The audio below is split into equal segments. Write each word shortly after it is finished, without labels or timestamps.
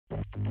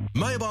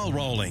Mobile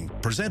Rolling,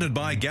 presented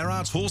by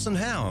Garrard's Horse and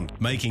Hound,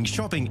 making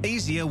shopping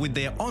easier with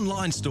their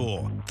online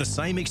store. The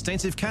same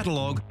extensive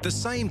catalogue, the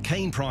same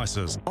keen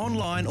prices,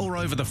 online or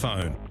over the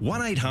phone.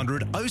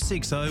 1800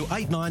 060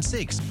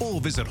 896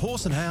 or visit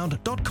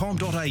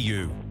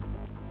horseandhound.com.au.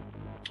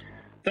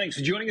 Thanks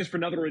for joining us for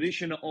another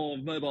edition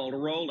of Mobile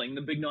Rolling.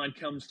 The big night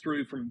comes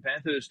through from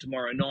Bathurst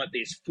tomorrow night.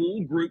 There's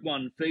 4 Group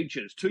 1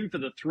 features, 2 for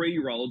the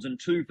 3-year-olds and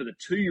 2 for the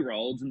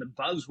 2-year-olds. And the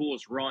buzz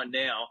horse right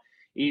now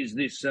is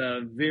this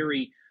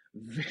very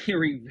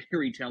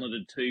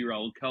talented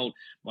 2-year-old colt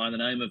by the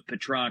name of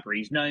Petrarca.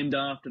 He's named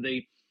after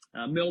the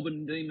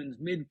Melbourne Demons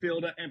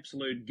midfielder,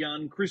 absolute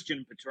gun,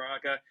 Christian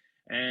Petrarca.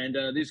 And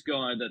this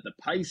guy, the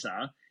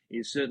pacer,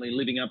 is certainly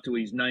living up to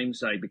his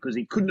namesake because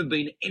he couldn't have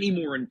been any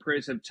more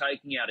impressive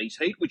taking out his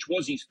heat, which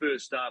was his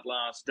first start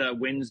last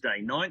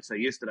Wednesday night, so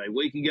yesterday,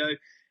 week ago.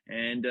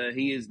 And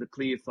he is the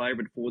clear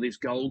favourite for this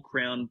Gold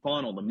Crown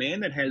final. The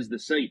man that has the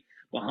seat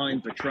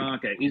behind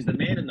Petrarca is the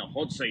man in the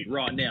hot seat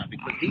right now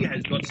because he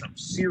has got some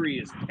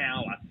serious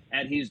power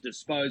at his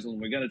disposal.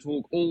 And we're going to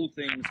talk all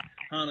things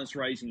harness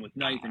racing with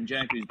Nathan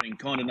Jack, who's been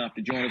kind enough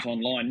to join us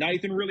online.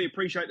 Nathan, really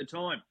appreciate the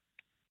time.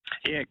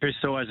 Yeah, Chris,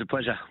 always a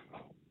pleasure.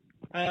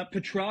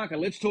 Petrarca,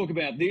 let's talk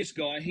about this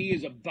guy. He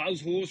is a buzz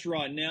horse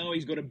right now.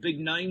 He's got a big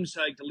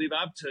namesake to live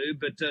up to,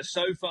 but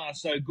so far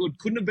so good.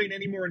 Couldn't have been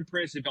any more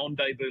impressive on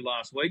debut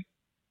last week.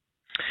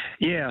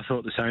 Yeah, I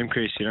thought the same,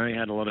 Chris. You know, he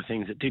had a lot of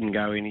things that didn't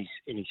go in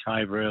his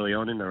favour early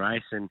on in the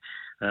race, and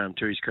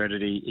to his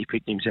credit, he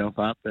picked himself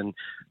up and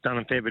done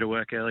a fair bit of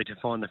work early to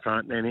find the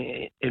front.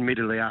 And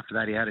admittedly, after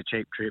that, he had a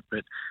cheap trip,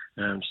 but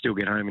still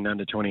get home in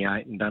under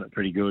 28 and done it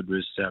pretty good.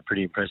 Was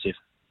pretty impressive.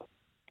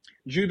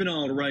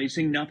 Juvenile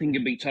racing, nothing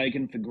can be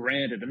taken for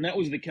granted, and that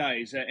was the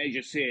case, as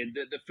you said.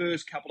 The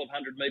first couple of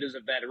 100 metres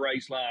of that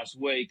race last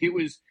week, it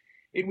was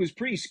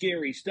pretty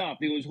scary stuff.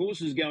 There was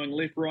horses going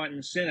left, right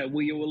and centre.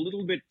 Were you a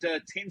little bit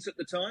tense at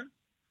the time?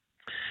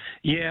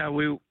 Yeah,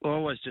 we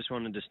always just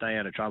wanted to stay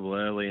out of trouble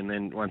early, and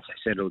then once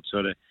they settled,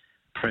 sort of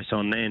press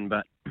on then.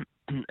 But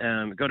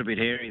it got a bit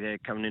hairy there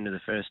coming into the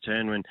first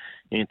turn when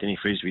Anthony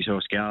Frisbee's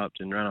horse galloped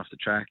and ran off the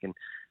track and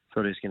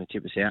thought he was going to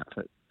tip us out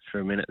for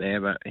a minute there,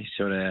 but he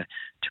sort of,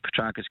 to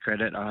Petrarca's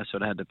credit, I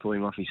sort of had to pull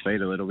him off his feet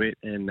a little bit,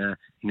 and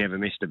he never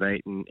missed a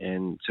beat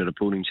and sort of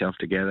pulled himself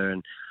together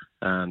and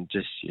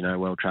just, you know,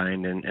 well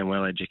trained and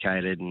well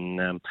educated,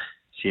 and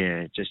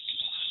just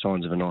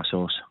signs of a nice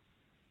horse.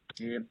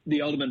 Yeah,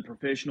 the ultimate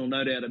professional,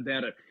 no doubt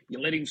about it. You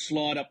let him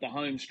slide up the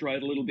home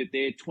straight a little bit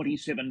there,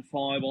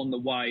 27.5 on the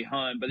way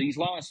home, but his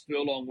last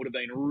furlong would have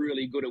been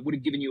really good. It would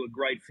have given you a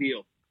great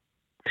feel.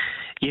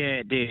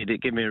 Yeah, it did.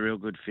 It gave me a real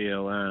good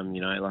feel.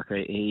 You know, like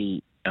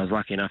I was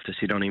lucky enough to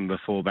sit on him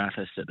before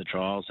Bathurst at the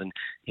trials, and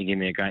he gave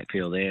me a great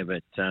feel there.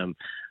 But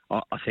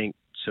I think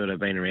sort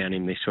of being around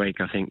him this week,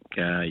 I think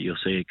you'll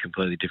see a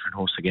completely different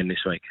horse again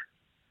this week.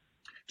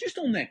 Just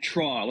on that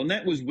trial, and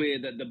that was where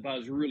the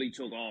buzz really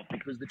took off,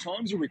 because the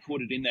times are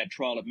recorded in that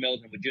trial at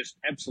Melton were just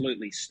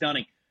absolutely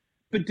stunning.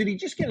 But did he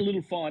just get a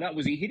little fired up?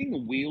 Was he hitting the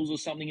wheels or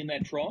something in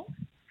that trial?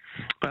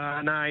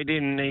 No, he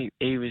didn't.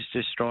 He was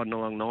just striding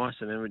along nice,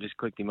 and then we just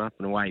clicked him up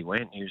and away he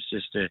went. He was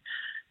just a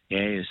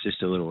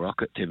little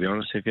rocket, to be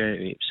honest with you.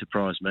 It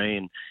surprised me,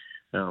 and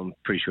I'm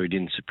pretty sure he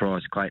didn't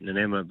surprise Clayton and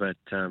Emma, but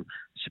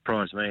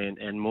surprised me,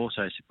 and more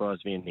so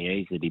surprised me in the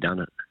ease that he done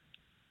it.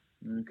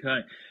 Okay.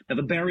 Now,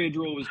 the barrier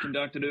draw was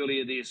conducted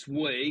earlier this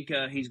week.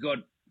 He's got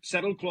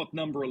saddle cloth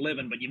number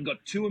 11, but you've got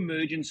 2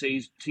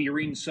 emergencies to your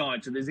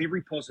inside, so there's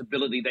every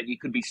possibility that you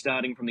could be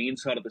starting from the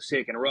inside of the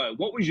second row.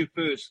 What was your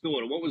first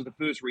thought, or what was the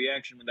first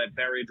reaction with that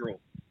barrier draw?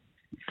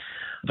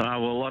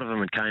 Well, a lot of them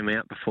had came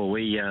out before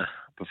we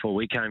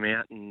came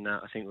out, and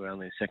I think we're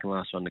only the second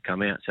last one to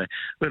come out. So a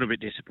little bit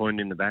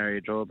disappointed in the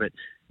barrier draw, but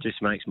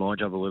just makes my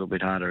job a little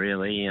bit harder,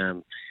 really.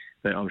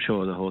 But I'm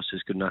sure the horse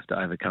is good enough to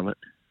overcome it.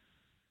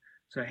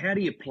 So how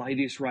do you play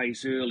this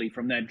race early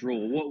from that draw?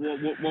 What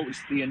was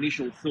the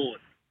initial thought?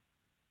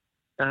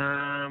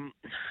 I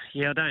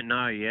don't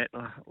know yet.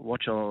 I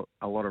watch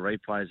a lot of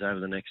replays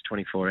over the next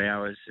 24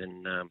 hours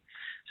and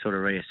sort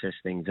of reassess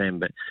things then.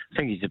 But I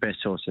think he's the best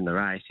horse in the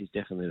race. He's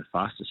definitely the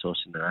fastest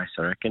horse in the race,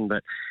 I reckon.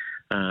 But,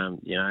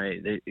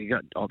 you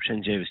got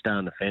options. You either stay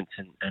on the fence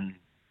and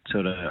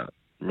sort of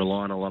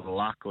rely on a lot of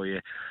luck, or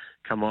you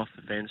come off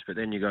the fence, but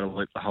then you've got to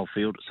loop the whole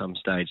field at some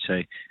stage.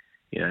 So,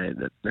 you know,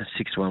 that's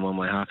 6 to 1 one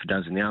way, half a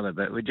dozen the other.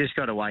 But we just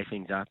got to weigh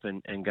things up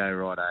and go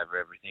right over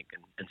everything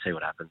and see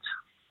what happens.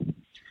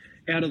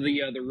 Out of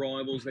the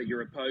rivals that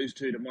you're opposed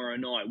to tomorrow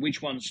night,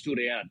 which one stood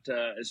out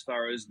as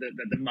far as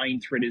the main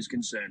threat is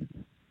concerned?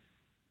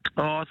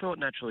 Oh, I thought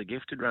Naturally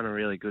Gifted ran a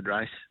really good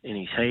race in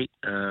his heat.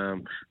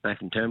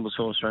 Nathan Turnbull's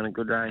horse ran a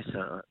good race.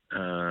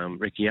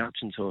 Ricky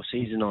Upton's horse,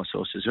 he's a nice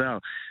horse as well.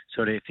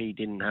 Sort of if he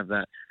didn't have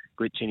that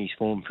glitch in his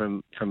form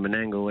from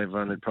Menangle,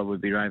 everyone would probably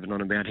be raving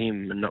on about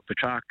him and not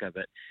Petrarca.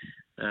 But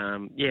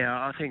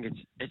I think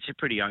it's a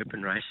pretty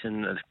open race,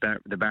 and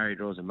the barrier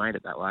draws have made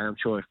it that way. I'm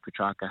sure if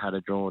Petrarca had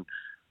a drawn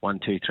 1,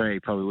 2, 3,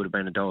 probably would have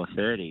been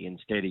 $1.30.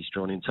 Instead, he's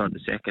drawn inside the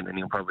second, and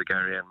he'll probably go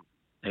around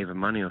even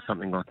money or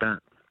something like that.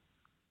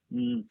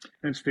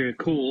 That's fair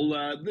call.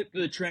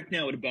 The track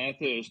now at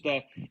Bathurst,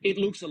 it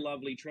looks a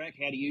lovely track.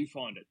 How do you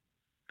find it?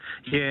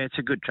 Yeah, it's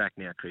a good track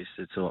now, Chris.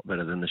 It's a lot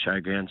better than the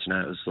showgrounds. You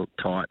know, it was a little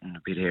tight and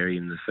a bit hairy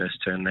in the first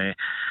turn there.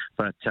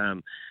 But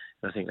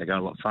I think they go a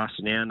lot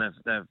faster now, and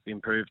they've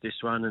improved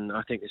this one, and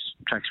I think this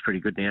track's pretty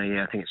good now.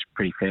 Yeah, I think it's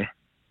pretty fair.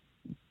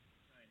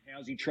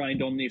 How's he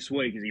trained on this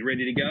week? Is he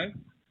ready to go?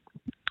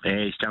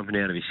 Yeah, he's jumping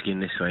out of his skin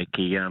this week.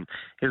 He was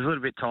a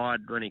little bit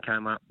tired when he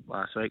came up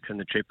last week from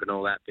the trip and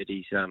all that, but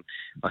he's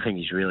I think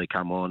he's really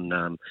come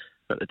on.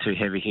 Got the two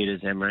heavy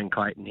hitters, Emma and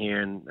Clayton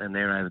here, and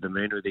they're over the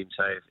moon with him.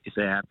 So if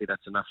they're happy,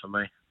 that's enough for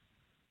me.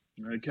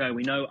 Okay,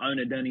 we know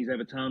owner Danny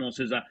Zavatanos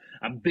is a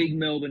big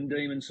Melbourne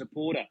Demon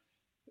supporter.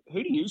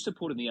 Who do you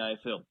support in the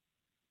AFL?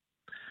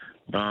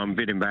 I'm a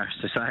bit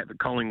embarrassed to say it, but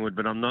Collingwood.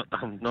 But I'm not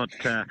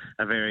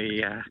a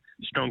very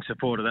strong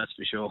supporter, that's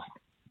for sure.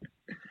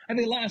 And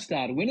their last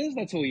starter winners,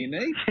 that's all you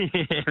need.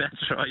 Yeah,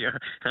 that's right. You're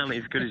only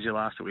as good as your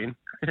last win.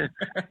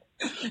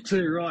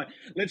 Too right.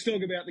 Let's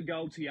talk about the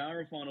Gold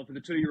Tiara final for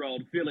the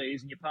 2-year-old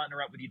fillies, and you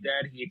partner up with your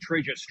dad here,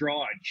 Treasure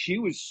Stride. She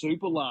was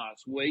super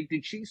last week.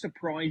 Did she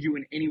surprise you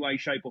in any way,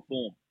 shape or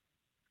form?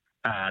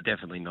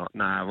 Definitely not.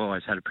 No, I've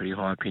always had a pretty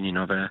high opinion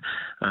of her.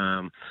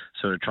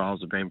 Sort of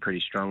trials have been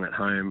pretty strong at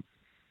home.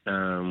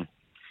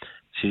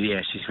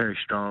 She's very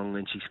strong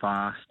and she's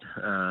fast.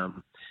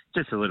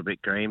 Just a little bit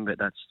green, but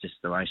that's just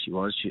the way she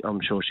was. I'm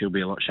sure she'll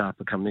be a lot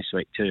sharper come this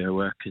week too. Her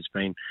work has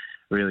been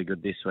really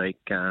good this week.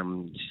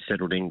 She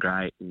settled in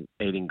great, and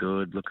eating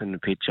good, looking the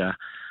picture.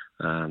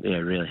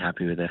 Really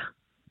happy with her.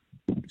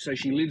 So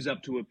she lives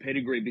up to her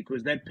pedigree,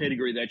 because that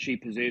pedigree that she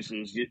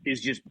possesses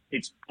is just,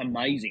 it's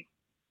amazing.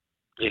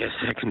 Yeah,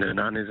 second to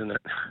none, isn't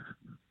it?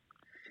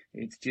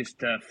 It's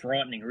just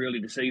frightening,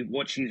 really, to see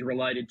what she's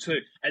related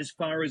to. As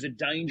far as a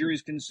danger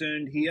is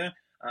concerned here,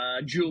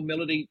 Jewel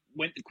Melody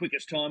went the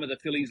quickest time of the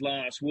fillies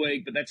last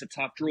week, but that's a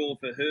tough draw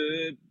for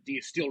her. Do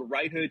you still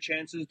rate her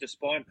chances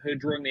despite her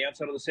drawing the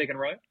outside of the second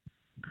row?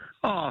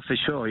 Oh, for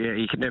sure, yeah.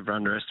 You can never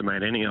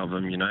underestimate any of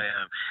them, you know.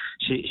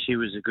 She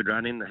was a good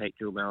run in the Heat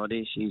Jewel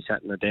Melody. She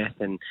sat in the death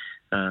and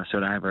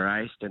sort of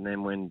over-raced, and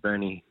then when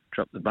Bernie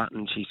dropped the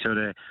button, she sort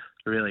of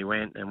really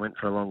went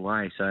for a long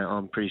way. So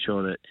I'm pretty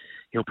sure that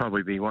he'll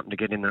probably be wanting to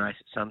get in the race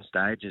at some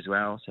stage as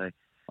well. So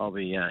I'll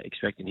be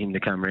expecting him to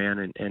come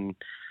around and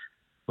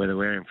whether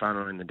we're in front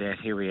or in the death,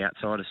 he'll be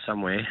outside us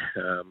somewhere.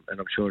 And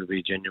I'm sure it'll be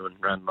a genuine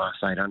run last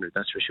 800,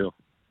 that's for sure.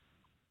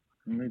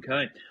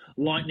 Okay.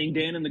 Lightning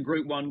Dan in the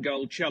Group 1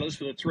 Gold Chalice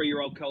for the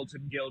 3-year-old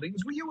Colton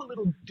Geldings. Were you a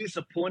little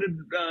disappointed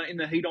in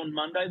the heat on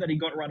Monday that he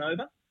got run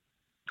over?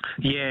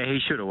 Yeah, he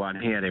should have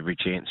won. He had every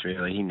chance,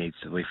 really. He needs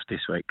to lift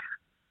this week.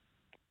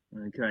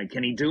 Okay.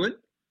 Can he do it?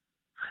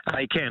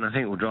 He can. I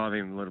think we'll drive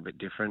him a little bit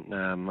different.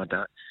 I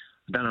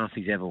don't know if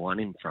he's ever won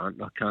in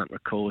front. I can't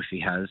recall if he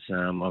has.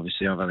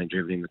 Obviously, I've only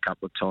driven him a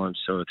couple of times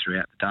sort of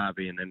throughout the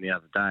derby and then the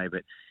other day,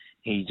 but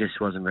he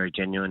just wasn't very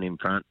genuine in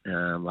front,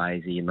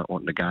 lazy and not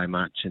wanting to go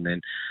much. And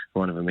then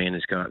one of the men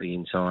has got up the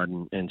inside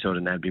and sort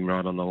of nabbed him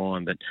right on the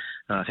line. But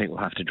I think we'll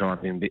have to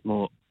drive him a bit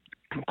more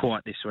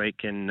quiet this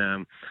week,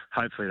 and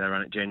hopefully they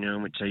run it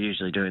genuine, which they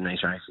usually do in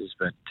these races.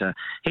 But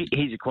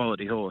he's a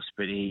quality horse,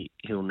 but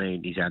he'll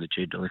need his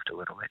attitude to lift a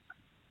little bit.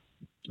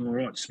 All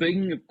right.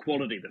 Speaking of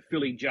quality, the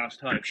filly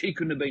Just Hope. She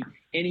couldn't have been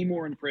any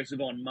more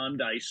impressive on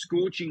Monday.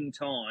 Scorching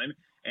time,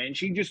 and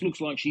she just looks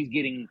like she's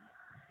getting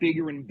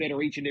bigger and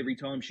better each and every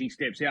time she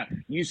steps out.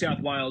 New South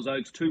Wales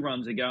Oaks 2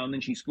 runs ago, and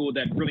then she scored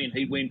that brilliant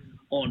heat win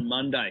on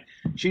Monday.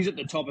 She's at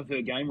the top of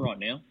her game right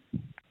now.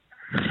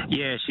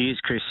 Yeah, she is,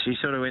 Chris. She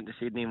sort of went to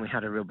Sydney and we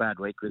had a real bad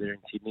week with her in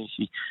Sydney.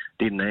 She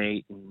didn't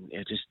eat and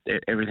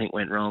everything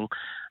went wrong.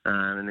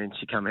 And then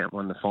she came out and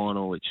won the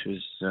final, which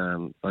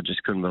was, I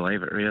just couldn't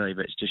believe it really,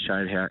 but it just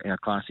showed how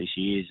classy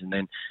she is. And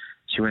then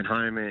she went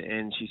home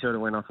and she sort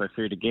of went off her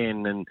food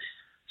again, and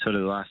sort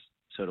of the last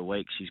sort of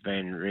week she's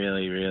been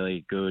really,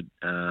 really good,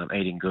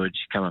 eating good.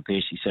 She come up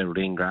here, she settled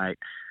in great.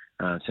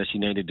 So she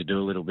needed to do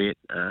a little bit.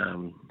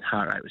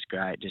 Heart rate was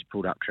great, just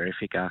pulled up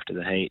terrific after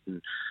the heat.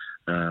 And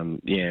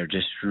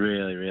just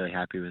really, really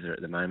happy with her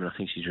at the moment. I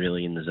think she's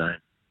really in the zone.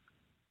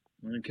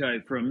 Okay,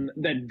 from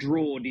that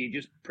draw, do you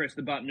just press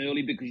the button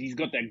early because she's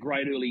got that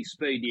great early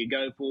speed? Do you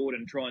go forward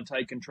and try and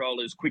take control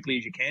as quickly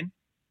as you can?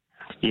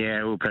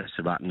 Yeah, we'll press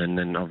the button and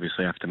then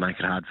obviously have to make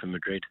it hard for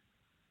Madrid.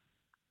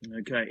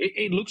 Okay,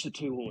 it looks a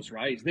 2-horse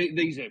race.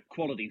 These are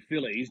quality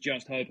fillies,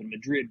 Just Hope and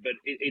Madrid, but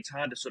it's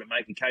hard to sort of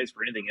make a case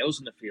for anything else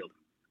in the field.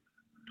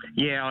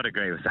 Yeah, I'd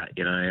agree with that.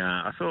 You know,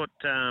 I thought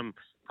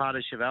Part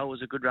of Chevelle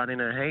was a good run in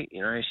her heat.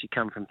 You know, she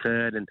come from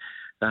third and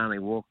they only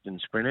walked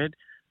and sprinted.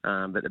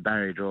 But the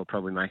barrier draw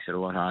probably makes it a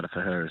lot harder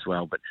for her as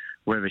well. But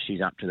whether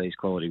she's up to these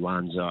quality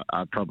ones,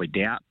 I probably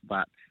doubt.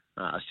 But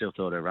I still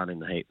thought her run in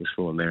the heat was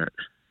full of merit.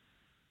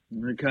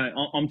 Okay,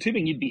 I'm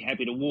tipping you'd be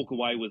happy to walk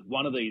away with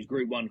one of these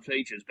Group 1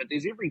 features, but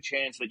there's every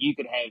chance that you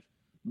could have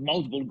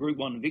multiple Group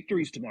 1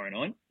 victories tomorrow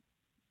night.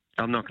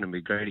 I'm not going to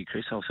be greedy,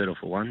 Chris. I'll settle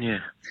for one, yeah.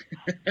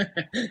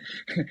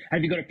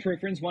 Have you got a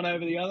preference, one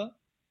over the other?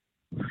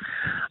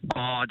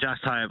 Oh,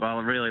 Just Hope.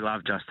 I really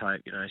love Just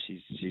Hope. You know,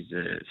 she's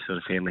a sort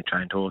of family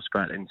trained horse.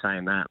 But in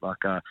saying that,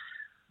 got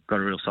a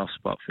real soft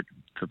spot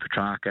for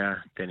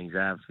Petrarca. Denny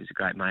Zav is a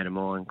great mate of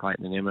mine.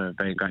 Clayton and Emma have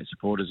been great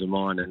supporters of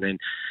mine. And then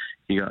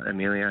you got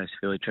Emilio's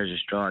Philly Treasure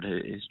Stride, who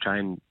is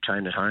trained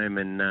at home,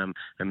 and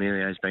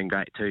Emilio's been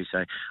great too.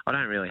 So I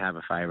don't really have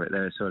a favourite.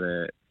 They're sort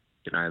of,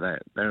 you know,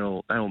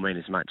 they all mean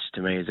as much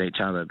to me as each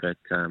other. But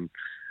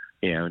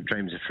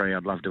dreams are free.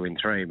 I'd love to win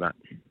 3, but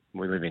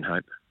we live in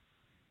hope.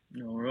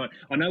 All right.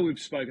 I know we've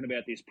spoken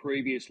about this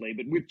previously,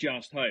 but with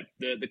Just Hope,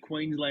 the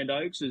Queensland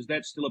Oaks, is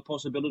that still a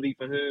possibility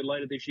for her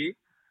later this year?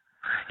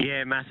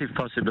 Yeah, massive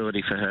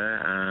possibility for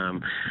her.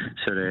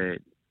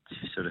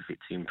 She sort of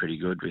fits in pretty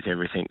good with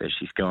everything that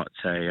she's got.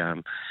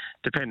 So,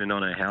 depending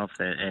on her health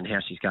and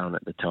how she's going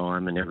at the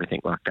time and everything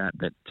like that,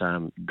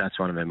 that's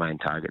one of her main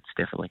targets,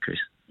 definitely, Chris.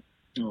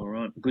 All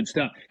right, good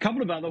stuff. A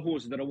couple of other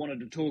horses that I wanted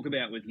to talk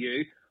about with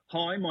you.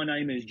 Hi, my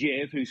name is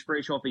Jeff, who's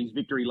fresh off his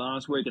victory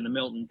last week in the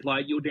Melton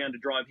Plate. You're down to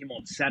drive him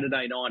on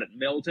Saturday night at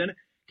Melton.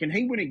 Can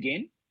he win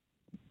again?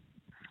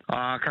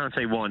 I can't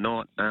see why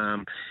not.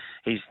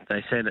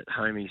 They said at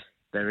home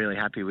they're really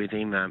happy with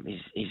him.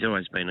 He's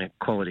always been a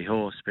quality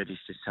horse, but he's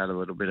just had a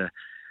little bit of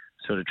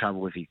sort of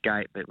trouble with his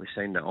gait. But we've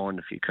seen to iron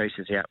a few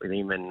creases out with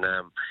him, and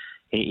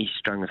he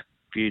strung a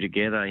few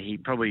together. He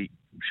probably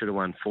should have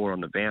won 4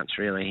 on the bounce,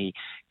 really. He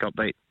got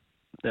beat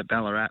at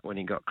Ballarat when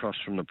he got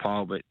crossed from the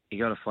pole, but he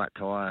got a flat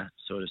tyre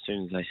sort of as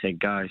soon as they said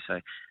go. So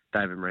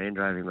David Moran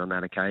drove him on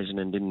that occasion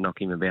and didn't knock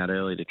him about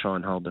early to try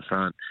and hold the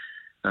front.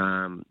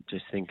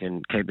 Just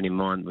keeping in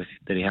mind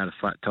that he had a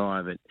flat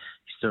tyre, but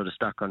he sort of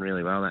stuck on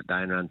really well that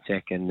day and ran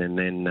second. And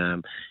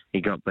then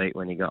he got beat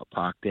when he got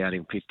parked out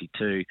in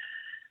 52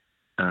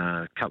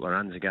 a couple of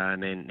runs ago.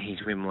 And then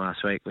his win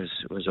last week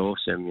was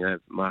awesome. You know,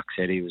 Mark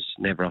said he was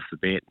never off the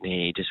bit, and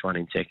he just won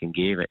in second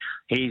gear. But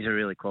he's a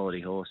really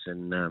quality horse,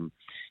 and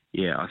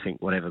I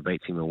think whatever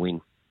beats him will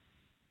win.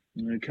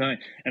 Okay,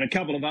 and a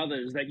couple of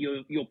others that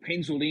you're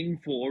penciled in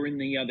for in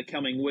the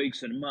coming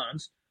weeks and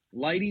months.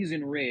 Ladies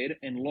in Red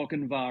and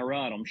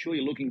Lochinvar. I'm sure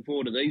you're looking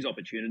forward to these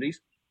opportunities.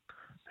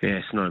 Yeah,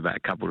 it's not a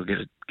bad couple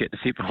to get the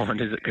sit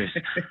behind, is it, Chris?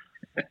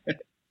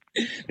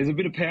 There's a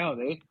bit of power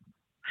there.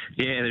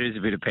 Yeah, there is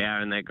a bit of power,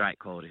 and they're great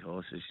quality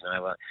horses. You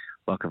know, like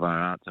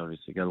Lochinvar's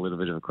obviously got a little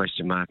bit of a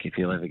question mark if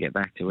he'll ever get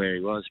back to where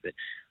he was, but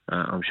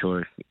I'm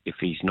sure if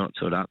he's not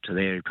sort of up to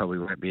there, he probably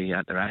won't be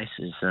at the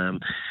races.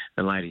 And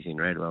Ladies in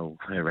Red, well,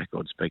 her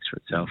record speaks for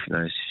itself. You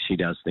know, she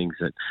does things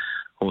that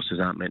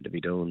horses aren't meant to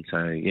be doing.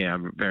 So, yeah,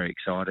 I'm very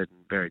excited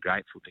and very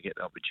grateful to get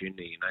the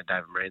opportunity. You know,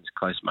 David Moran's a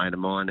close mate of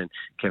mine, and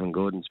Kevin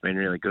Gordon's been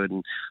really good,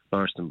 and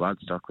Lauriston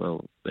Bloodstock,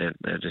 well,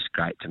 they're just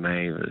great to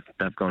me.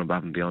 They've gone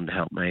above and beyond to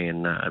help me,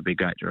 and it'd be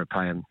great to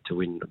repay them to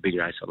win a big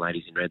race on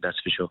Ladies in Red, that's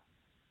for sure.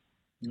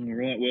 All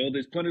right, well,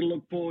 there's plenty to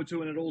look forward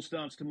to, and it all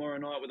starts tomorrow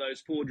night with those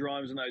 4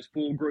 drivers and those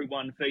 4 Group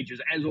 1 features.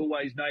 As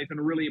always, Nathan,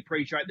 I really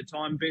appreciate the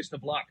time. Best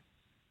of luck.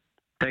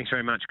 Thanks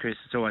very much, Chris.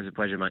 It's always a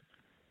pleasure, mate.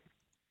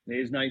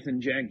 There's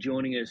Nathan Jack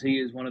joining us. He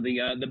is one of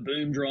the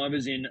boom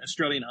drivers in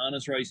Australian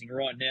harness racing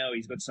right now.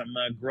 He's got some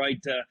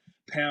great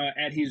power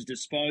at his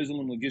disposal,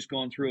 and we've just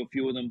gone through a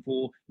few of them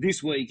for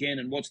this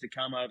weekend and what's to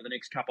come over the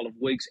next couple of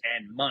weeks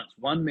and months.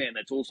 One man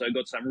that's also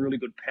got some really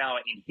good power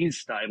in his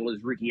stable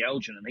is Ricky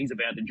Elgin, and he's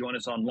about to join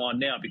us online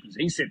now because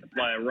he's set to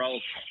play a role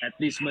at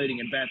this meeting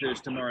in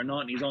Bathurst tomorrow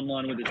night, and he's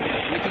online with us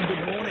now. Ricky,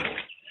 good morning.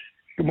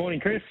 Good morning,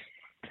 Chris.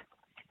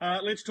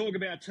 Let's talk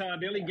about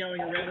Tardelli going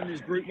around in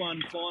this Group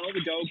 1 final,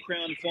 the Gold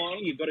Crown final.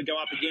 You've got to go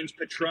up against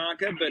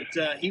Petrarca,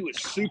 but he was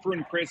super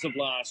impressive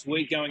last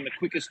week, going the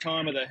quickest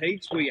time of the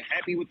heats. Were you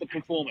happy with the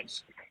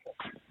performance?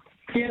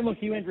 Yeah, look,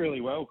 he went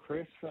really well,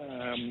 Chris.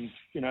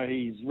 You know,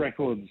 his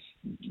record's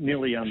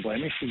nearly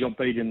unblemished. He got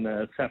beat in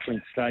the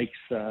Sapling Stakes,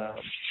 but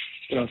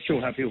I'm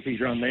still happy with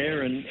his run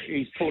there, and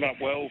he's pulled up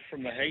well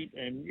from the heat,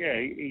 and, yeah,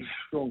 he's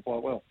drawn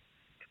quite well.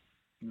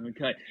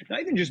 Okay.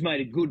 Nathan just made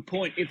a good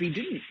point. If he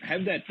didn't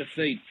have that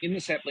defeat in the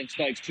Sapling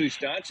Stakes 2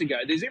 starts ago,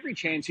 there's every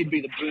chance he'd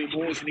be the boom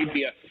horse and he'd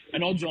be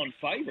an odds-on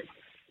favourite.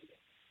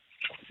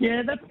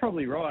 Yeah, that's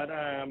probably right.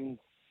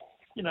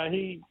 You know,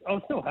 I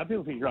was still happy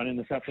with his run in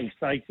the Sapling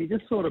Stakes. He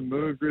just sort of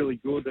moved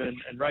really good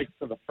and raced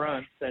to the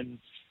front, and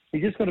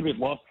he just got a bit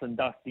lost and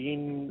ducked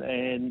in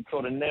and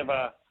sort of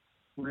never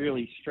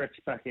really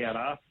stretched back out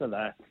after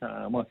that.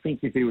 I think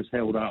if he was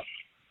held up,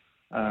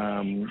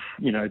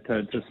 you know,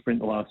 to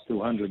sprint the last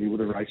 200, he would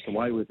have raced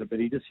away with it, but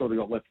he just sort of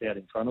got left out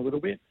in front a little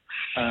bit.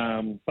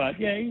 But,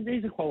 yeah,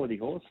 he's a quality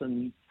horse,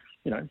 and,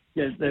 you know,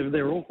 yeah,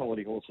 they're all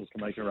quality horses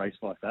to make a race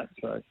like that,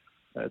 so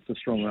it's a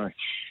strong race.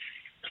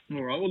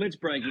 All right, well, let's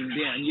break him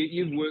down.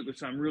 You've worked with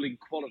some really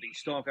quality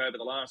stock over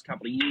the last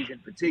couple of years in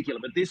particular,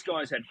 but this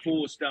guy's had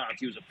 4 starts.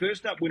 He was a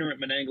first-up winner at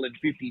Menangle in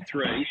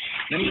 53.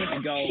 Then he went to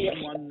Gold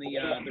and won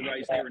the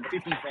race there in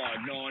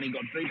 55.9. He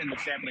got beaten in the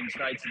Sapling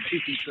Stakes in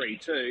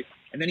 53.2.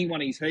 And then he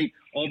won his heat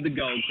of the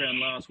Gold Crown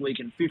last week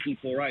in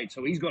 54.8.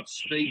 So he's got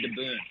speed to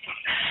burn.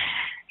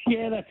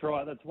 Yeah, that's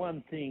right. That's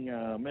one thing.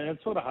 And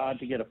it's sort of hard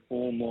to get a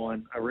form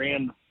line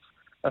around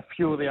a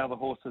few of the other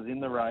horses in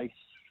the race,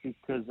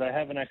 because they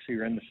haven't actually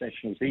run the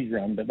sectionals he's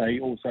run, but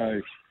they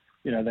also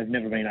they've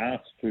never been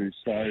asked to.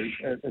 So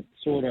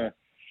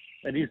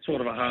it is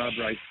sort of a hard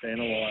race to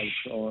analyse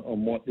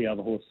on what the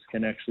other horses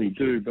can actually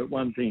do. But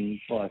one thing,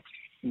 like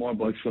my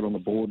bloke's got on the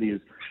board, is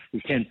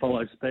he can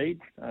follow speed.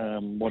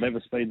 Whatever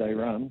speed they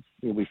run,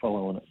 he'll be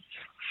following it.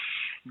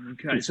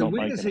 Okay, so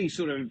where does he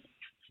sort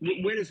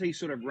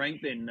of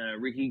rank then,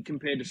 Ricky,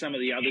 compared to some of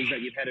the others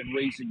that you've had in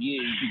recent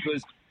years?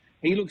 Because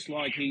he looks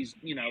like he's,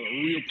 a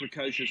real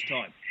precocious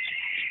type.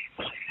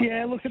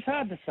 Yeah, look, it's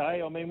hard to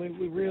say. I mean,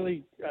 we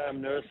really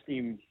nursed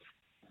him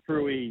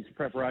through his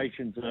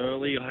preparations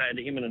early. I had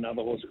him and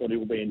another horse called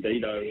Il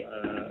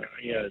Bandito.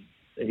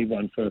 He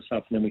won first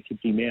up, and then we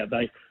kicked him out.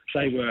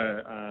 They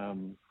were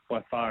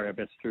by far our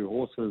best two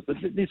horses. But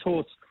this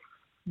horse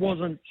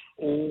wasn't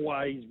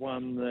always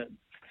one that,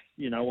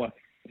 I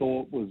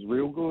thought was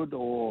real good,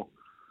 or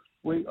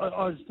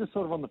I was just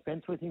sort of on the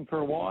fence with him for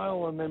a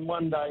while, and then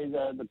one day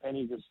the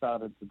penny just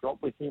started to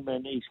drop with him,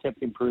 and he's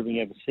kept improving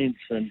ever since.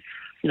 And,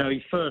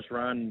 his first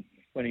run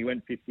when he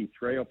went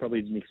 53, I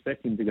probably didn't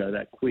expect him to go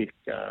that quick,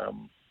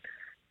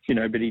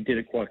 but he did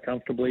it quite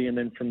comfortably, and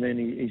then from then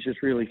he's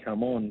just really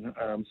come on.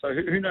 So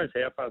who knows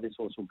how far this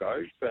horse will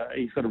go, but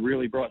he's got a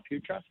really bright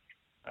future.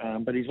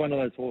 But he's one of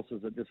those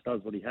horses that just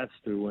does what he has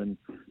to, and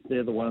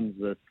they're the ones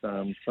that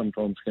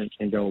sometimes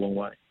can go a long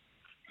way.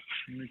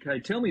 Okay,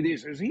 tell me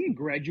this. Is he a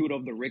graduate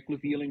of the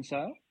Redcliffe Yearling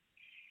sale?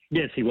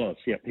 Yes, he was.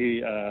 Yep.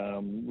 He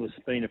was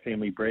Spina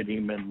family bred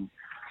him, and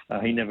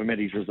he never met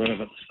his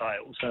reserve at the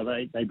sale, so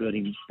they brought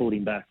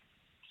him back.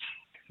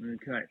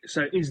 Okay,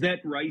 so is that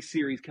race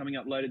series coming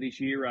up later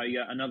this year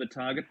another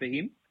target for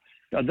him?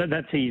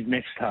 That's his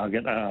next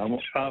target.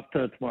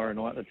 After tomorrow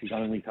night, that's his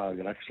only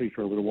target, actually,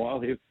 for a little while.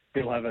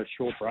 He'll have a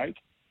short break,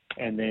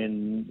 and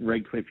then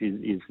Redcliffe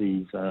is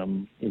his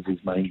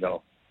main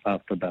goal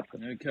after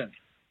Bathurst. Okay.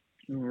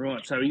 All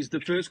right, so he's the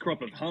first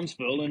crop of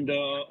Huntsville, and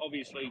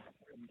obviously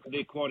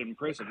they're quite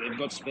impressive. They've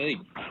got speed.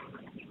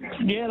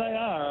 Yeah, they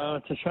are.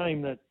 It's a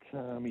shame that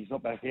he's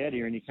not back out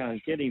here and you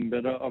can't get him,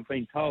 but I've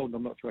been told,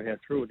 I'm not sure how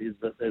true it is,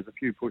 that there's a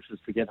few pushes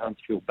to get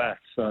Huntsville back.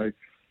 So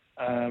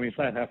if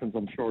that happens,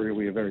 I'm sure he'll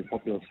be a very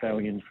popular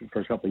stallion for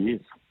a couple of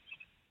years.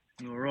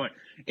 All right.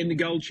 In the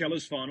Gold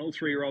Chalice final,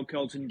 3-year-old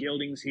Colton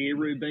Geldings here.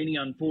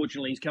 Rubini,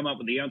 unfortunately, he's come up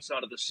with the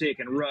outside of the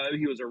second row.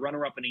 He was a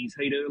runner-up in his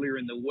heat earlier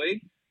in the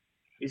week.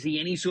 Is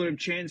he any sort of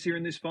chance here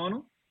in this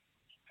final?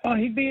 Oh,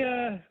 he'd be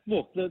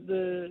look,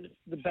 the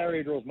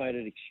barrier draws made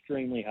it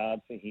extremely hard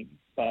for him.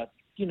 But,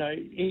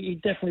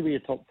 he'd definitely be a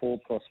top 4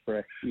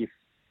 prospect if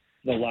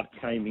the luck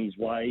came his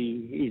way.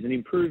 He's an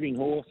improving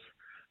horse,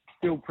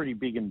 still pretty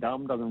big and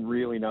dumb, doesn't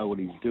really know what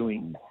he's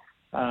doing.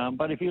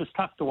 But if he was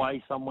tucked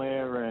away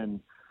somewhere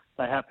and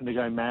they happen to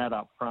go mad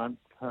up front,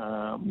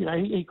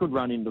 he could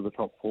run into the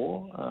top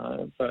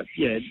 4. But,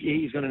 yeah,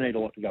 he's going to need a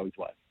lot to go his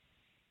way.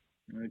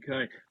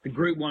 Okay. The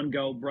Group 1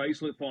 gold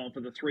bracelet final for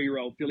the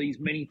 3-year-old fillies.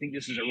 Many think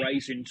this is a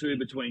race in two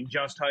between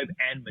Just Hope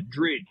and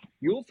Madrid.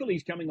 Your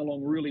filly's coming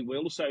along really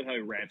well, Soho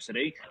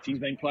Rhapsody. She's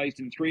been placed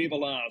in 3 of the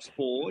last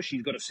 4.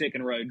 She's got a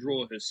second row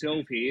draw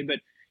herself here,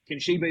 but can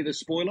she be the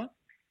spoiler?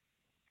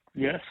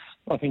 Yes,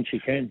 I think she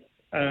can.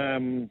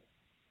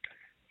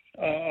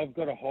 I've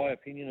got a high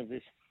opinion of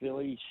this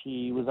filly.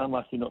 She was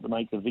unlucky not to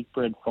make the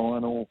Vicbred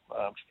final.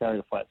 She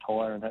carried a flat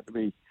tyre and had to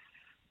be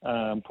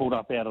pulled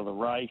up out of the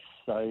race.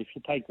 So if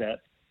you take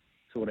that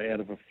sort of out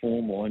of a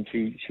form line,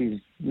 she's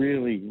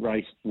really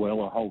raced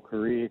well her whole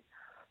career.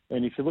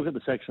 And if you look at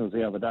the sectionals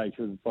the other day,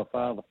 she was by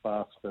far the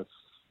fastest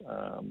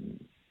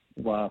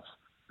last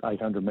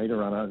 800-metre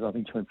runner. I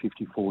think she went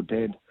 54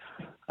 dead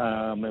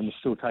and was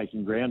still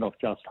taking ground off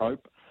Just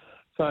Hope.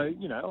 So,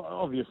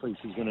 obviously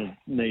she's going to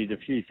need a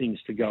few things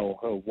to go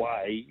her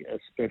way,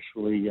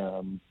 especially,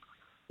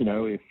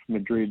 if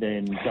Madrid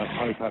and Just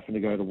Hope happen to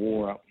go to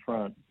war up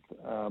front.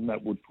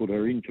 That would put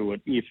her into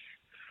it. If,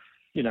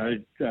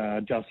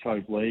 Just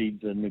Hope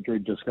leads and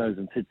Madrid just goes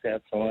and sits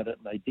outside it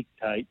and they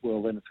dictate,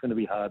 well, then it's going to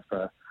be hard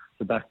for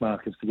the back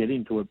markers to get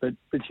into it. But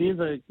she is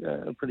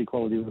a pretty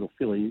quality little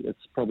filly.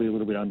 It's probably a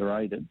little bit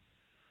underrated.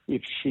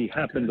 If she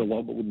happened to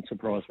lob, it wouldn't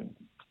surprise me.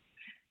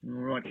 All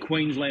right.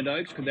 Queensland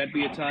Oaks, could that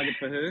be a target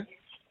for her?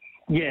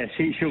 Yeah,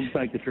 she'll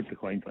make the trip to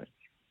Queensland.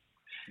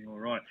 All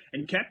right.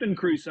 And Captain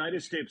Crusader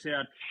steps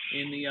out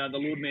in the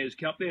Lord Mayor's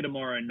Cup there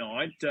tomorrow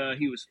night.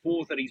 He was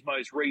 4th at his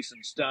most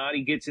recent start.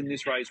 He gets in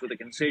this race with a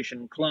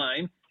concession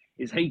claim.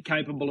 Is he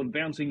capable of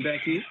bouncing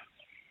back here?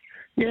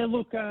 Yeah,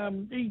 look,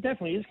 he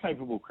definitely is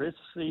capable, Chris.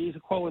 He's a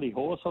quality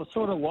horse. I've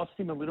sort of lost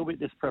him a little bit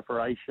this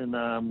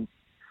preparation.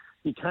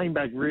 He came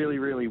back really,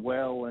 really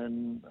well,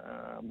 and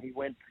he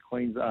went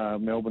to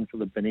Melbourne for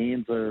the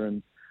Bonanza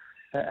and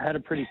had a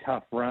pretty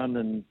tough run.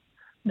 And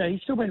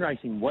he's still been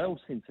racing well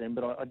since then,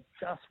 but I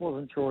just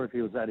wasn't sure if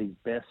he was at his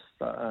best.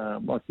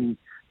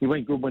 He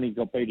went good when he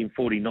got beat in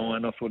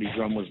 49. I thought his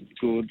run was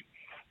good,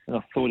 and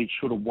I thought he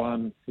should have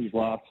won his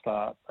last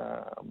start.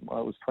 It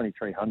was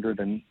 2,300,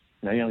 and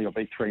he only got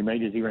beat 3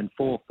 metres. He ran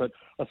 4th, but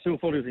I still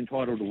thought he was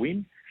entitled to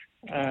win.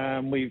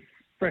 We've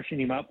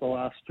freshened him up the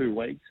last 2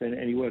 weeks, and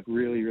he worked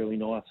really, really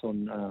nice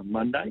on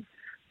Monday.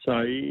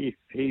 So if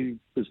he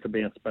was to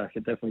bounce back,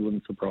 it definitely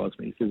wouldn't surprise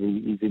me because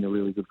he's in a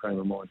really good frame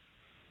of mind.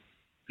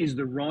 Is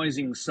the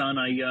Rising Sun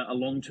a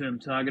long-term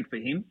target for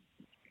him?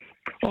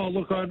 Oh,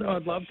 look,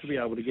 I'd love to be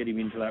able to get him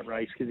into that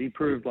race because he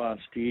proved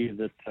last year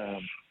that,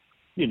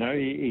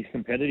 he's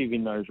competitive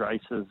in those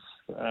races.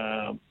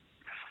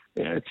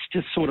 It's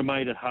just sort of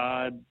made it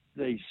hard,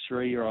 these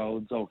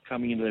 3-year-olds are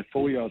coming into their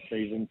 4-year-old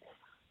season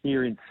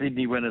here in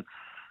Sydney when it's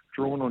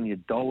drawn on your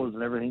dollars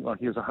and everything. Like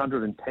he was a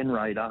 110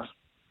 raider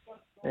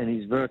and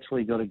he's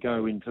virtually got to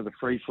go into the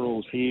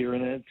free-for-alls here.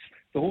 And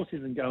the horse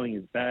isn't going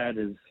as bad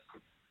as,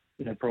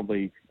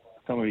 probably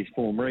some of his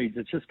form reads.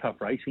 It's just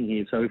tough racing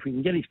here. So if we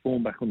can get his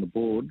form back on the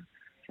board,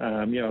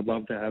 I'd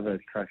love to have a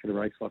crack at a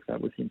race like that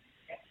with him.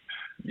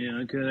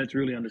 Yeah, okay, that's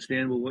really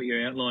understandable what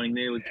you're outlining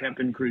there with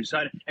Captain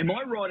Crusader. Am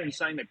I right in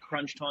saying that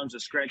Crunch Time's are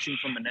scratching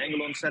from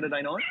Menangle on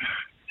Saturday night?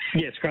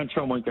 Yes, Crunch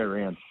Time won't go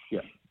round. Yeah.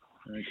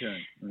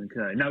 Okay.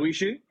 No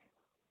issue?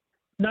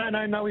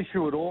 No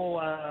issue at all.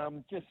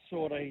 Just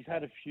sort of, he's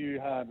had a few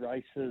hard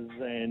races,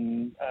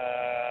 and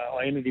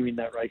I entered him in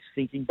that race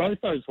thinking both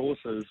those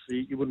horses,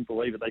 you wouldn't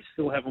believe it, they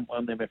still haven't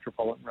won their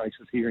Metropolitan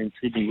races here in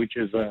Sydney, which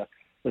is the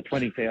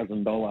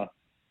 $20,000.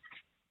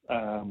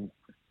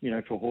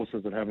 For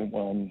horses that haven't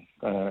won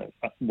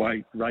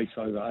race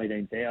over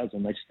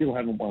 18,000, they still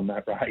haven't won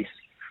that race.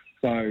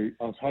 So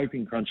I was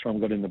hoping Crunch Time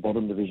got in the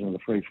bottom division of the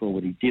free-for-all,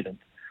 but he didn't.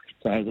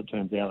 So as it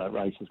turns out, that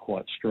race is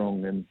quite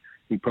strong, and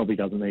he probably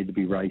doesn't need to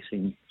be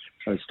racing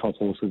those top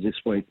horses this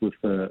week with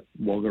the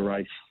Wagga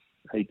race.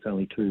 Heat's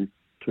only two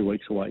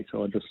weeks away,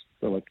 so I just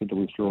elected to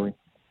withdraw him.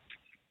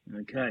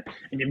 Okay.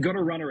 And you've got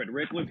a runner at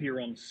Redcliffe here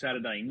on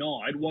Saturday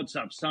night. What's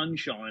Up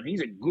Sunshine?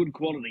 He's a good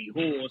quality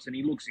horse and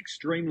he looks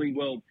extremely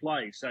well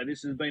placed. So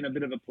this has been a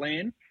bit of a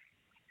plan?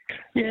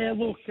 Yeah,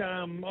 look,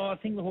 I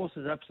think the horse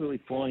is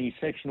absolutely flying. His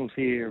sectionals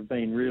here have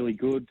been really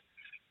good.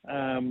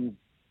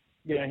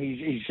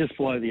 He's just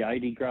below the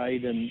 80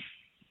 grade, and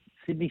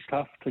Sydney's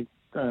tough to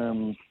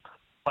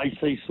place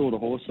these sort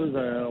of horses.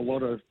 A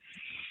lot of,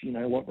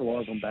 what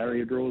relies on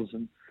barrier draws.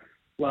 And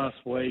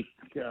last week,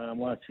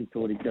 he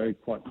thought he'd go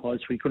quite close.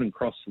 We couldn't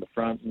cross to the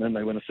front, and then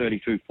they went a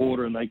 32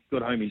 quarter, and they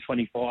got home in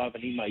 25,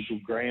 and he made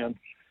good ground.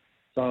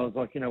 So I was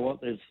like,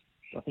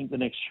 I think the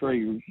next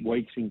 3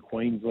 weeks in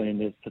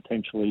Queensland, there's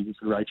potentially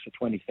this race for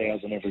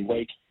 20,000 every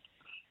week.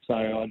 So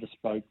I just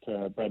spoke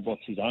to Brad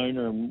Watts, his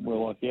owner, and we're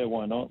like, yeah,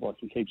 why not? Like,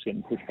 he keeps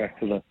getting pushed back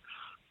to the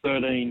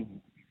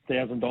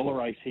 $13,000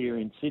 race here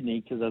in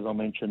Sydney because, as I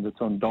mentioned,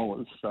 it's on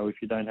dollars. So if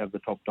you don't have the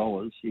top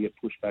dollars, you get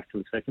pushed back to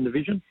the second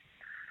division.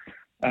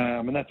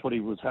 And that's what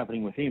was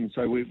happening with him.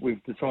 So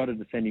we've decided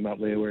to send him up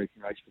there where he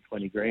can race for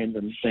 20 grand,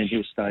 and then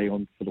he'll stay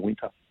on for the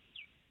winter.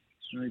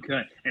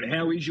 Okay. And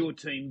how is your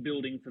team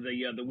building for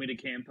the winter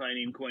campaign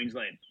in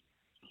Queensland?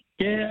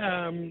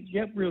 Yeah,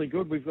 really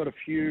good. We've got a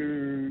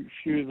few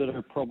that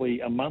are probably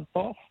a month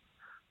off.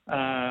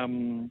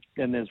 And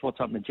there's What's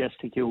Up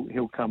Majestic.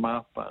 He'll come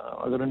up.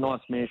 I've got a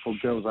nice mare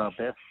called Girls Are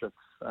Best that's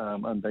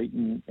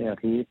unbeaten out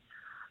here.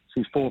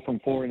 She's 4 from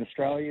 4 in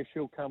Australia.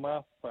 She'll come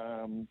up.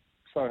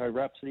 Soho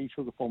Rhapsody,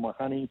 Sugar for My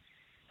Honey.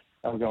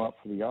 They'll go up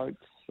for the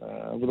Oaks.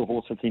 A little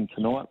horse that's in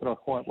tonight that I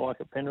quite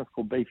like at Penrith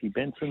called Beefy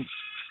Benson.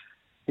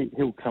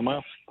 He'll come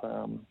up.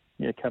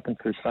 Captain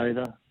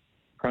Crusader,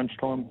 Crunch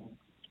Time,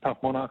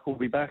 Tough Monarch will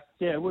be back.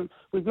 Yeah,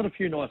 we've got a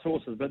few nice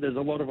horses, but there's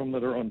a lot of them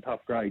that are on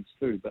tough grades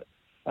too. But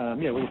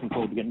we're looking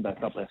forward to getting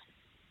back up there.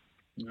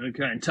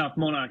 Okay, and Tough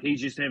Monarch,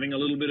 he's just having a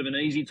little bit of an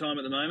easy time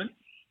at the moment?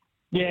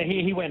 Yeah,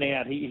 he went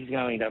out. He's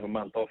going to have a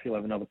month off. He'll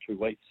have another 2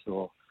 weeks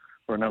or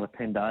another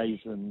 10 days,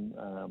 and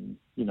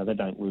they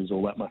don't lose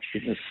all that much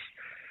fitness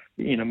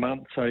in a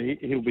month, so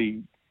he'll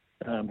be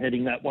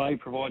heading that way,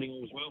 providing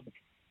all as well.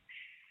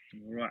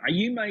 All right. Are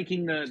you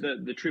making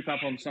the trip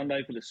up on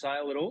Sunday for the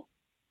sale at all?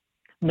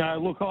 No,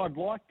 look, I'd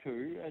like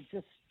to.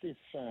 Just this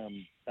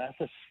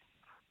Bathurst,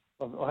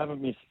 I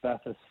haven't missed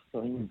Bathurst.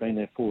 I think we've been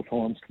there 4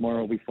 times. Tomorrow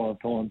will be 5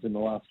 times in the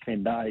last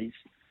 10 days,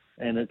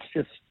 and it's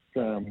just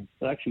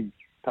it actually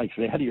takes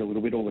it out of you a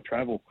little bit, all the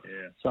travel.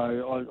 Yeah.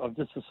 So I've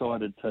just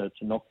decided to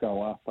not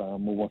go up.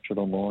 We'll watch it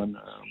online.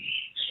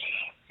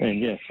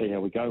 And, see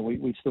how we go.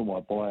 We still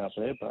might buy up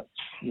there, but,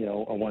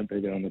 I won't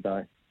be there on the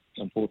day,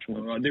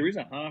 unfortunately. All right. There is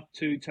a half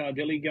to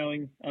Tardelli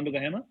going under the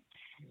hammer?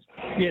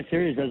 Yes,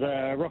 there is. There's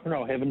a Rock and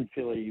Roll Heaven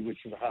filly,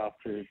 which is a half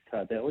to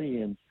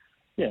Tardelli. And,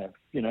 she'll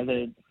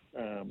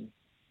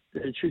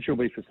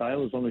be for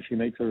sale as long as she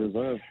meets her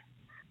reserve.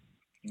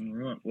 All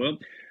right. Well,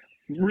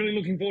 really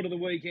looking forward to the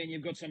weekend.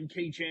 You've got some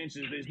key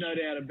chances. There's no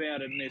doubt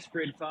about it, and they're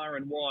spread far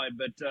and wide.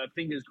 But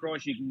fingers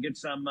crossed you can get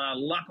some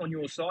luck on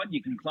your side.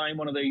 You can claim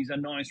one of these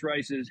nice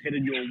races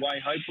headed your way,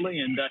 hopefully.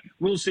 And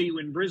we'll see you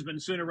in Brisbane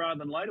sooner rather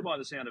than later by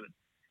the sound of it.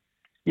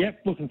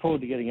 Yep, looking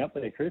forward to getting up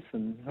there, Chris,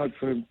 and hope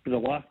for a bit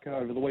of luck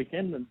over the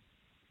weekend. And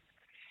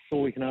that's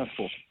all we can ask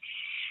for.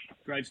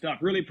 Great stuff.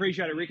 Really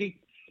appreciate it,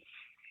 Ricky.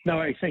 No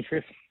worries. Thanks,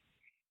 Chris.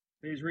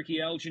 There's Ricky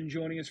Elchin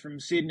joining us from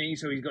Sydney.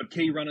 So he's got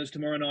key runners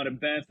tomorrow night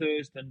at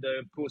Bathurst. And,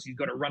 of course, he's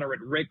got a runner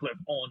at Redcliffe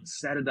on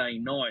Saturday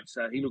night.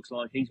 So he looks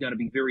like he's going to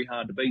be very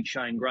hard to beat.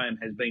 Shane Graham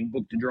has been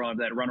booked to drive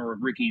that runner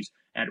of Ricky's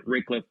at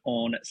Redcliffe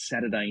on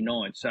Saturday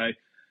night. So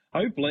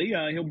hopefully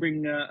he'll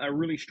bring a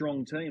really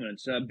strong team. And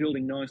it's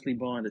building nicely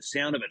by the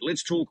sound of it.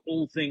 Let's talk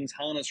all things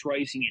harness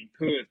racing in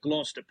Perth,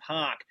 Gloucester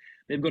Park.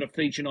 They've got a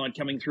feature night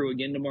coming through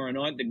again tomorrow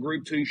night, the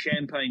Group 2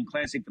 Champagne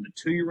Classic for the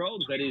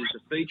 2-year-olds. That is the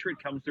feature. It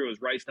comes through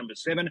as race number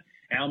 7.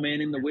 Our man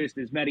in the West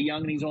is Matty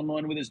Young, and he's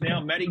online with us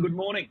now. Matty, good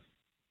morning.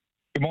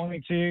 Good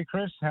morning to you,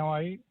 Chris. How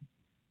are you?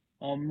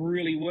 I'm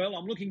really well.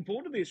 I'm looking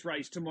forward to this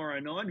race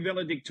tomorrow night.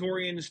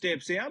 Valedictorian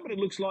steps out, but it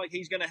looks like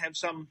he's going to have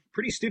some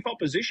pretty stiff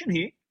opposition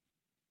here.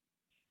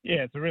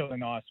 Yeah, it's a really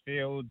nice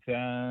field. There's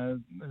a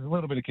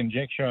little bit of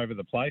conjecture over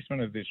the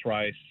placement of this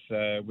race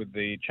with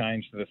the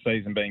change to the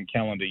season being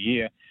calendar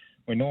year.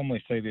 We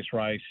normally see this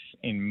race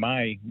in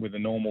May with a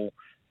normal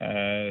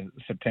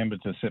September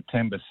to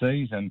September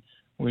season,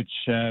 which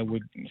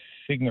would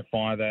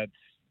signify that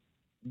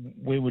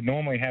we would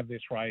normally have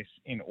this race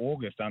in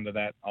August under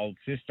that old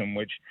system,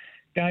 which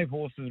gave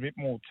horses a bit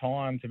more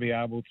time to be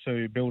able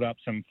to build up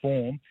some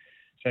form.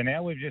 So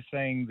now we're just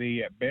seeing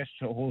the best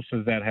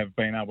horses that have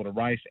been able to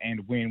race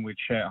and win,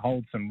 which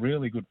hold some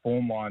really good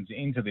form lines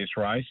into this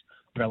race.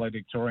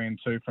 Valedictorian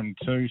 2 from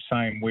 2,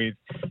 same with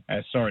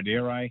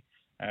Soradire.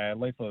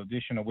 Lethal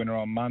Edition, a winner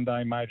on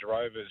Monday. Major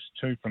Overs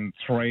 2 from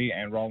 3,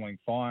 and Rolling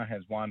Fire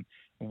has won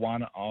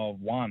 1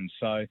 of 1.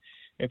 So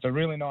it's a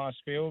really nice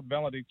field.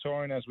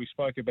 Valedictorian, as we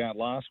spoke about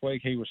last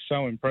week, he was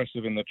so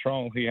impressive in the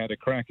trial. He had a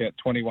crack at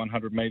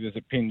 2,100 metres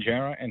at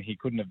Pinjarra, and he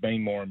couldn't have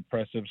been more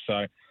impressive.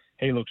 So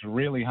he looks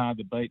really hard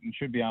to beat and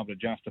should be able to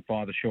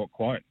justify the short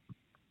quote.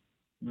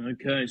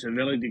 Okay, so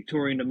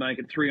Valedictorian to make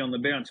it 3 on the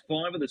bounce.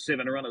 5 of the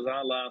 7 runners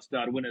are last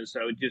start winners,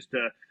 so it just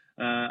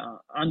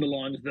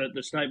underlines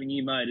the statement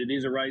you made. It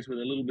is a race with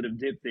a little bit of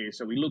depth there,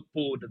 so we look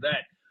forward to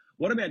that.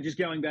 What about just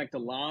going back to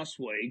last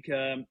week?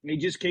 He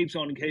just keeps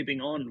on keeping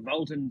on.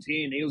 Volton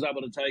 10, he was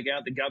able to take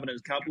out the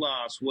Governor's Cup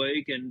last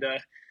week, and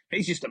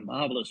he's just a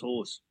marvellous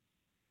horse.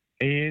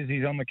 He is.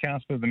 He's on the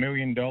cusp of the $1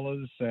 million,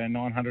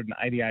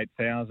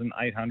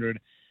 988,800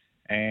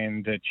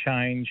 and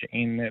change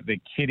in the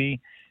kitty.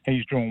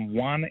 He's drawn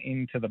 1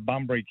 into the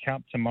Bunbury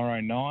Cup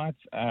tomorrow night,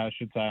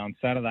 on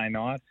Saturday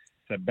night.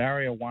 So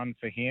barrier 1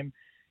 for him.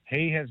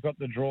 He has got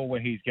the draw where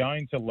he's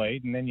going to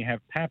lead, and then you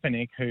have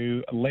Papanik,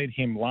 who led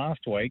him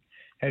last week,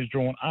 has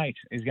drawn 8,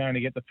 is going to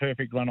get the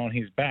perfect run on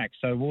his back.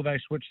 So will they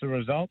switch the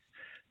results?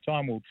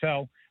 Time will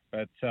tell,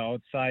 but I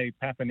would say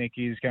Papanik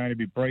is going to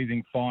be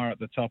breathing fire at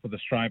the top of the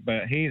straight,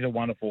 but he's a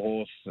wonderful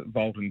horse,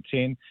 Volton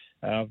 10.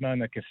 I've known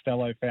the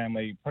Costello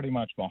family pretty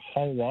much my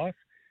whole life.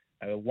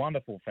 A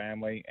wonderful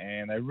family,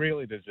 and they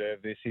really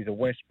deserve this. He's a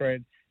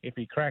Westbred. If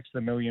he cracks the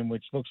 $1 million,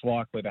 which looks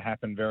likely to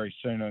happen very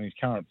soon on his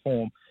current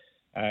form,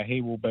 he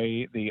will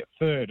be the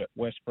 3rd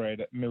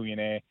Westbred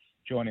millionaire,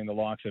 joining the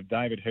likes of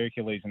David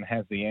Hercules and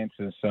Has the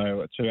Answers.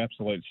 So 2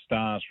 absolute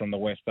stars from the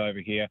West over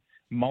here,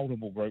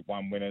 multiple Group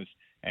 1 winners,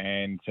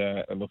 and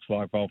it looks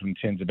like Volton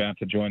 10's about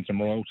to join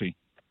some royalty.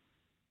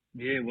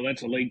 Yeah, well,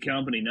 that's a lead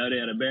company, no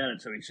doubt about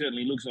it. So he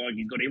certainly looks like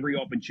he's got every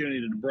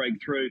opportunity to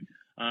break through.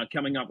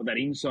 Coming up with that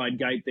inside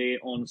gate there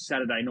on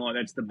Saturday night.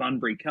 That's the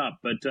Bunbury Cup.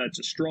 But it's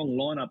a strong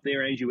lineup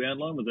there, as you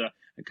outlined, with a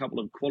couple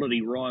of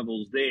quality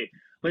rivals there.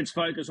 Let's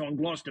focus on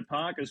Gloucester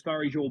Park as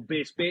far as your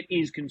best bet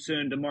is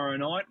concerned tomorrow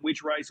night.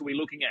 Which race are we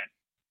looking at?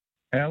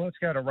 Let's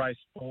go to race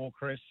 4,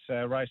 Chris.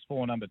 Race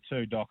 4, number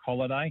 2, Doc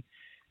Holiday.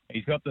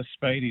 He's got the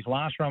speed. His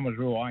last run was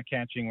real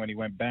eye-catching when he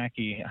went back.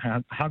 He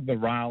hugged the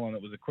rail, and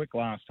it was a quick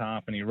last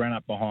half, and he ran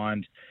up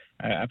behind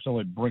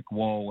absolute brick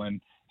wall, and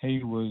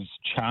he was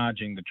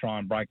charging to try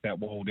and break that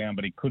wall down,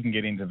 but he couldn't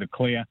get into the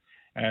clear.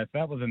 So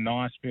that was a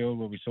nice field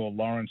where we saw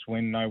Lawrence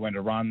win, know when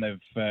to run. They've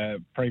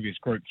previous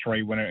Group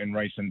 3 winner in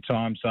recent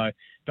times. So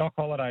Doc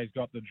Holliday's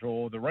got the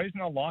draw. The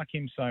reason I like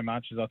him so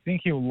much is I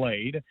think he'll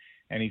lead,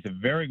 and he's a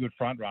very good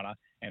front runner.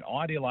 And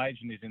Ideal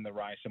Agent is in the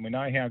race, and we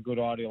know how good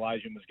Ideal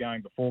Agent was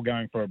going before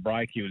going for a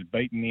break. He was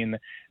beaten in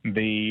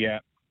the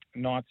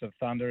Knights of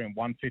Thunder in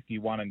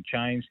 151 and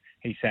change.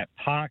 He sat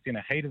parked in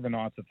a heat of the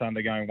Knights of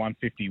Thunder going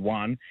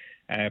 151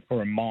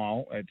 for a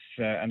mile. It's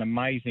an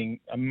amazing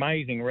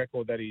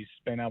record that he's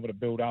been able to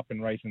build up in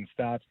recent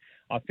starts.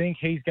 I think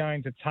he's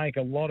going to take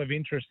a lot of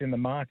interest in the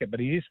market, but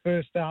he is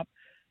first up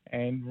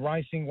and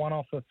racing one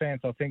off the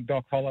fence. I think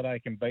Doc Holiday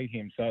can beat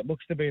him. So it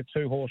looks to be a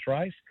 2-horse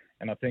race,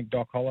 and I think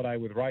Doc Holiday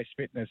with race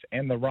fitness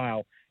and the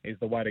rail is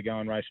the way to go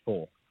in race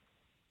 4.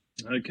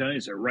 Okay,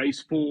 so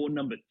race 4,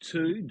 number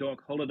 2,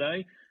 Doc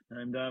Holiday,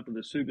 named after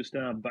the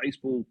superstar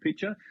baseball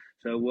pitcher.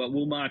 So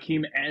we'll mark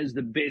him as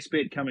the best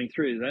bet coming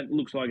through. That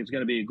looks like it's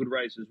going to be a good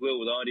race as well,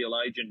 with Ideal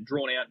Agent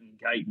drawn out in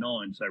gate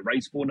 9. So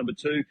race 4, number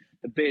 2,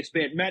 the best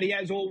bet. Matty,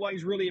 as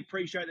always, really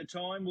appreciate the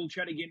time. We'll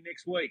chat again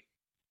next week.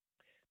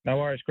 No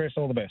worries, Chris.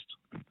 All the best.